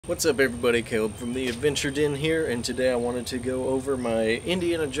What's up everybody, Caleb from the Adventure Den here, and today I wanted to go over my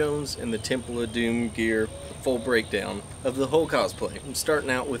Indiana Jones and the Temple of Doom gear full breakdown of the whole cosplay. I'm starting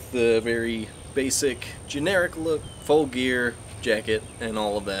out with the very basic, generic look, full gear, jacket, and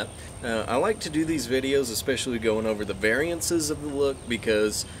all of that. I like to do these videos, especially going over the variances of the look,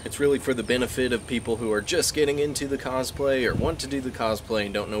 because it's really for the benefit of people who are just getting into the cosplay or want to do the cosplay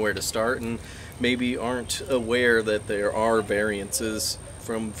and don't know where to start and maybe aren't aware that there are variances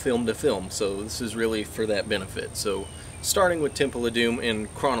from film to film. So this is really for that benefit. So starting with Temple of Doom in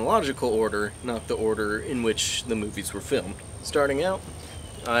chronological order, not the order in which the movies were filmed. Starting out,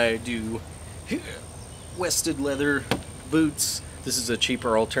 I do wested leather boots. This is a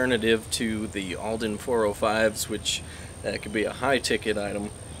cheaper alternative to the Alden 405s, which could be a high ticket item.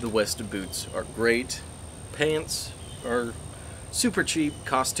 The wested boots are great. Pants are super cheap,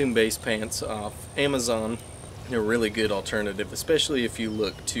 costume based pants off Amazon. They're a really good alternative, especially if you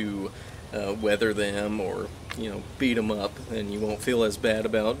look to weather them or, beat them up, and you won't feel as bad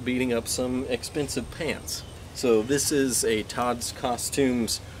about beating up some expensive pants. So this is a Todd's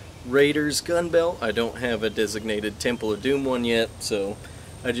Costumes Raiders gun belt. I don't have a designated Temple of Doom one yet, so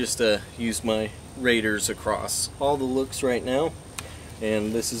I just use my Raiders across all the looks right now.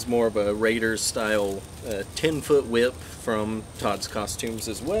 And this is more of a Raiders style 10-foot whip from Todd's Costumes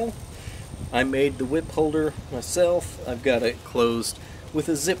as well. I made the whip holder myself. I've got it closed with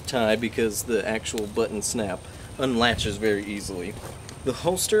a zip tie because the actual button snap unlatches very easily. The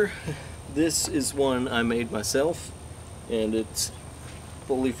holster, this is one I made myself, and it's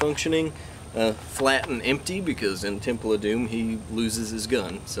fully functioning, flat and empty, because in Temple of Doom he loses his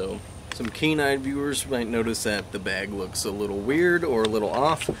gun. So some keen-eyed viewers might notice that the bag looks a little weird or a little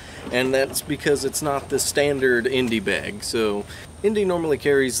off, and that's because it's not the standard Indy bag. So Indy normally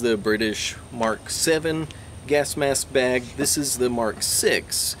carries the British Mark 7 gas mask bag. This is the Mark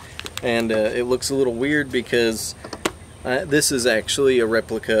 6, and it looks a little weird because this is actually a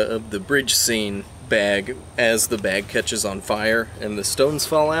replica of the bridge scene bag. As the bag catches on fire and the stones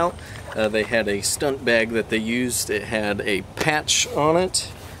fall out, they had a stunt bag that they used. It had a patch on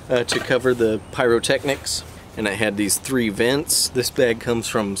it to cover the pyrotechnics, and it had these 3 vents. This bag comes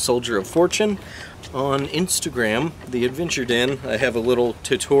from Soldier of Fortune. On Instagram, the Adventure Den, I have a little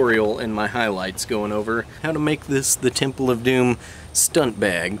tutorial in my highlights going over how to make this the Temple of Doom stunt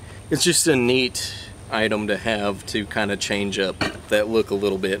bag. It's just a neat item to have to kind of change up that look a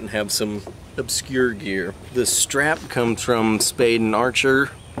little bit and have some obscure gear. The strap comes from Spade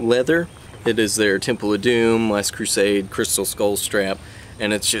Archer leather. It is their Temple of Doom, Last Crusade, Crystal Skull strap,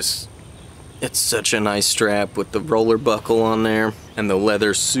 and it's such a nice strap with the roller buckle on there, and the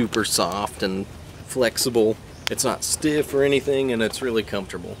leather's super soft and flexible. It's not stiff or anything, and it's really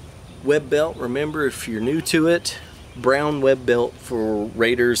comfortable. Web belt, remember, if you're new to it, brown web belt for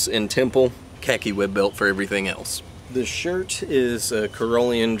Raiders and Temple, khaki web belt for everything else. The shirt is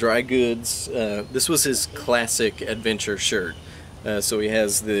Carolian Dry Goods. This was his classic adventure shirt. So he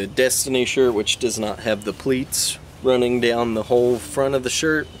has the Destiny shirt, which does not have the pleats running down the whole front of the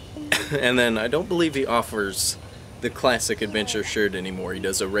shirt. And then I don't believe he offers the classic adventure shirt anymore. He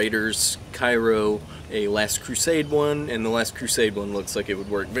does a Raiders, Cairo, a Last Crusade one, and the Last Crusade one looks like it would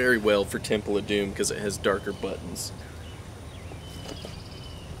work very well for Temple of Doom because it has darker buttons.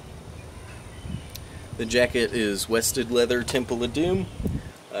 The jacket is wested leather Temple of Doom.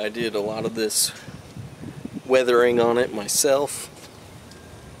 I did a lot of this weathering on it myself.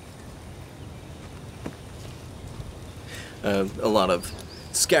 A lot of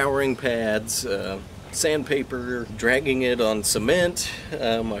scouring pads, sandpaper, dragging it on cement.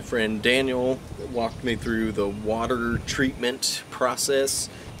 My friend Daniel walked me through the water treatment process,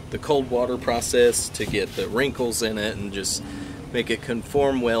 the cold water process, to get the wrinkles in it and just make it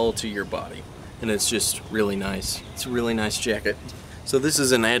conform well to your body. And it's just really nice. It's a really nice jacket. So this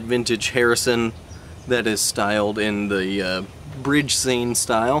is an ad vintage Harrison that is styled in the bridge scene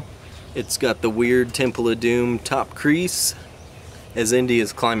style. It's got the weird Temple of Doom top crease. As Indy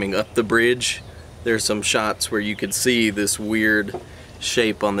is climbing up the bridge, there's some shots where you could see this weird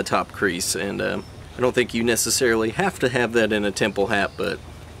shape on the top crease, and I don't think you necessarily have to have that in a Temple hat, but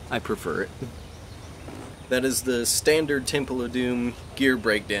I prefer it. That is the standard Temple of Doom gear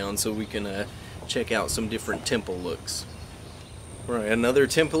breakdown, so we can check out some different Temple looks. Right, another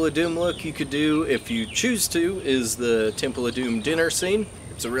Temple of Doom look you could do, if you choose to, is the Temple of Doom dinner scene.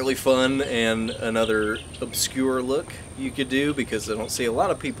 It's a really fun and another obscure look you could do, because I don't see a lot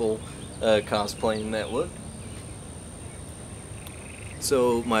of people cosplaying that look.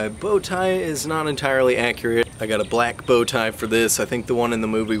 So my bow tie is not entirely accurate. I got a black bow tie for this. I think the one in the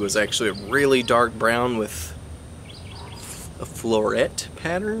movie was actually a really dark brown with a floret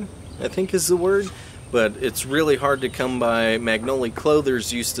pattern, I think is the word. But it's really hard to come by. Magnolia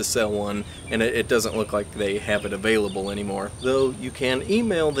Clothers used to sell one, and it doesn't look like they have it available anymore. Though you can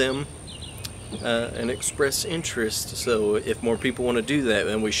email them and express interest, so if more people want to do that,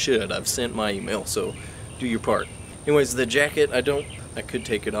 then we should. I've sent my email, so do your part. Anyways, the jacket, I could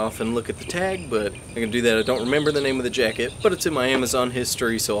take it off and look at the tag, but I can do that. I don't remember the name of the jacket, but it's in my Amazon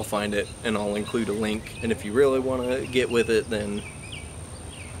history, so I'll find it, and I'll include a link. And if you really want to get with it, then...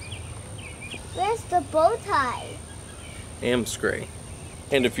 Where's the bow tie? Amscray.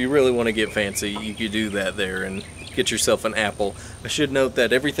 And if you really want to get fancy, you could do that there and get yourself an apple. I should note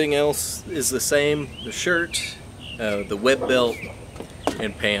that everything else is the same. The shirt, the web belt,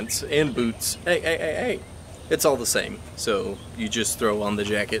 and pants, and boots. Hey. It's all the same. So you just throw on the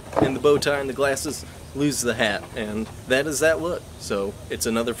jacket and the bow tie and the glasses, lose the hat, and that is that look. So it's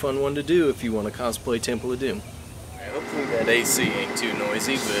another fun one to do if you want to cosplay Temple of Doom. Hopefully that AC ain't too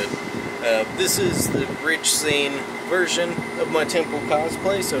noisy, but this is the bridge scene version of my Temple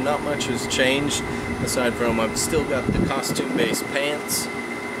cosplay, so not much has changed, aside from I've still got the costume-based pants,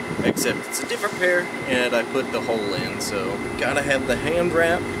 except it's a different pair, and I put the hole in, so gotta have the hand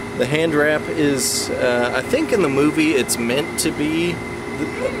wrap. The hand wrap is, I think in the movie it's meant to be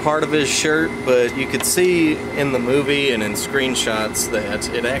part of his shirt, but you could see in the movie and in screenshots that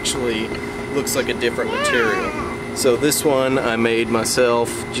it actually looks like a different material. So this one I made myself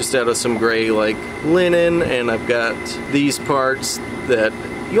just out of some gray like linen, and I've got these parts that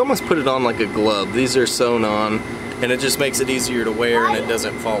you almost put it on like a glove. These are sewn on, and it just makes it easier to wear and it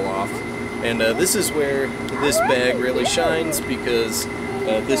doesn't fall off. And this is where this bag really shines, because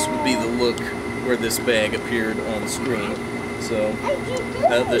this would be the look where this bag appeared on screen. So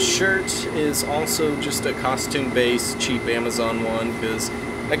the shirt is also just a costume-based cheap Amazon one, because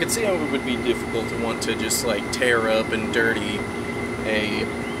I could see how it would be difficult to want to just like tear up and dirty a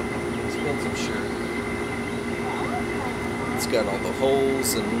expensive shirt. It's got all the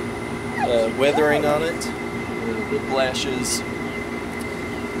holes and weathering on it, whiplashes,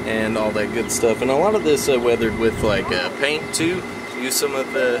 and all that good stuff. And a lot of this I weathered with like paint too. Use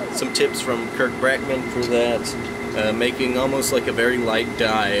some tips from Kirk Brackman for that, making almost like a very light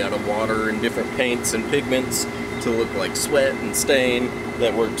dye out of water and different paints and pigments to look like sweat and stain.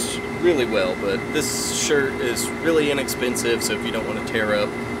 That works really well, but this shirt is really inexpensive, so if you don't want to tear up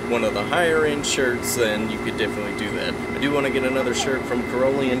one of the higher end shirts, then you could definitely do that. I do want to get another shirt from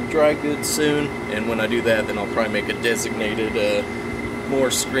Carolean Dry Goods soon, and when I do that, then I'll probably make a designated,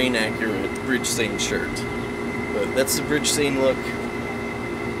 more screen accurate bridge scene shirt. But that's the bridge scene look.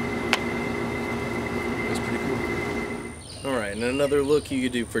 That's pretty cool. Alright, and another look you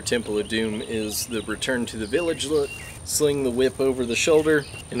could do for Temple of Doom is the Return to the Village look. Sling the whip over the shoulder,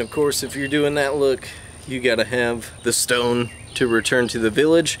 and of course if you're doing that look, you gotta have the stone to return to the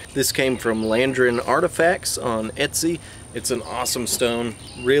village. This came from Landrin Artifacts on Etsy. It's an awesome stone,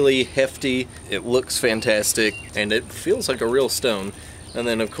 really hefty, it looks fantastic, and it feels like a real stone. And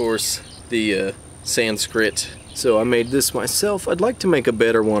then of course the Sanskrit. So I made this myself. I'd like to make a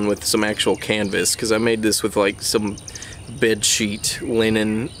better one with some actual canvas, because I made this with like some bed sheet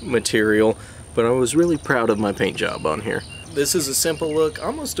linen material, but I was really proud of my paint job on here. This is a simple look,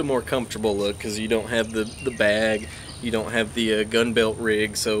 almost a more comfortable look, because you don't have the bag, you don't have the gun belt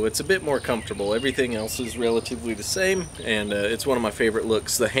rig, so it's a bit more comfortable. Everything else is relatively the same, and it's one of my favorite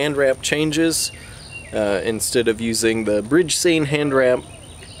looks. The hand wrap changes. Instead of using the bridge scene hand wrap,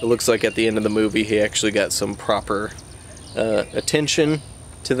 it looks like at the end of the movie he actually got some proper attention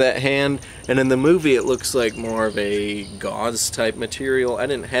to that hand, and in the movie it looks like more of a gauze type material. I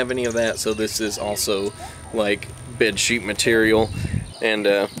didn't have any of that, so this is also like bed sheet material, and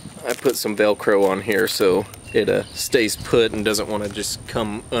I put some Velcro on here so it stays put and doesn't want to just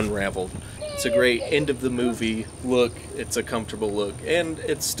come unraveled. It's a great end of the movie look, it's a comfortable look, and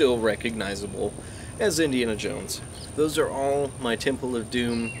it's still recognizable as Indiana Jones. Those are all my Temple of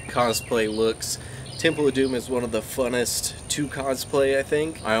Doom cosplay looks. Temple of Doom is one of the funnest to cosplay, I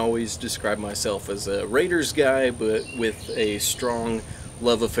think. I always describe myself as a Raiders guy, but with a strong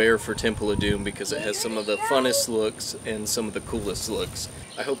love affair for Temple of Doom because it has some of the funnest looks and some of the coolest looks.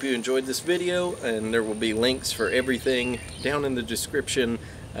 I hope you enjoyed this video, and there will be links for everything down in the description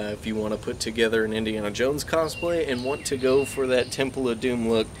if you want to put together an Indiana Jones cosplay and want to go for that Temple of Doom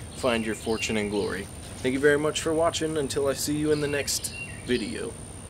look, find your fortune and glory. Thank you very much for watching. Until I see you in the next video.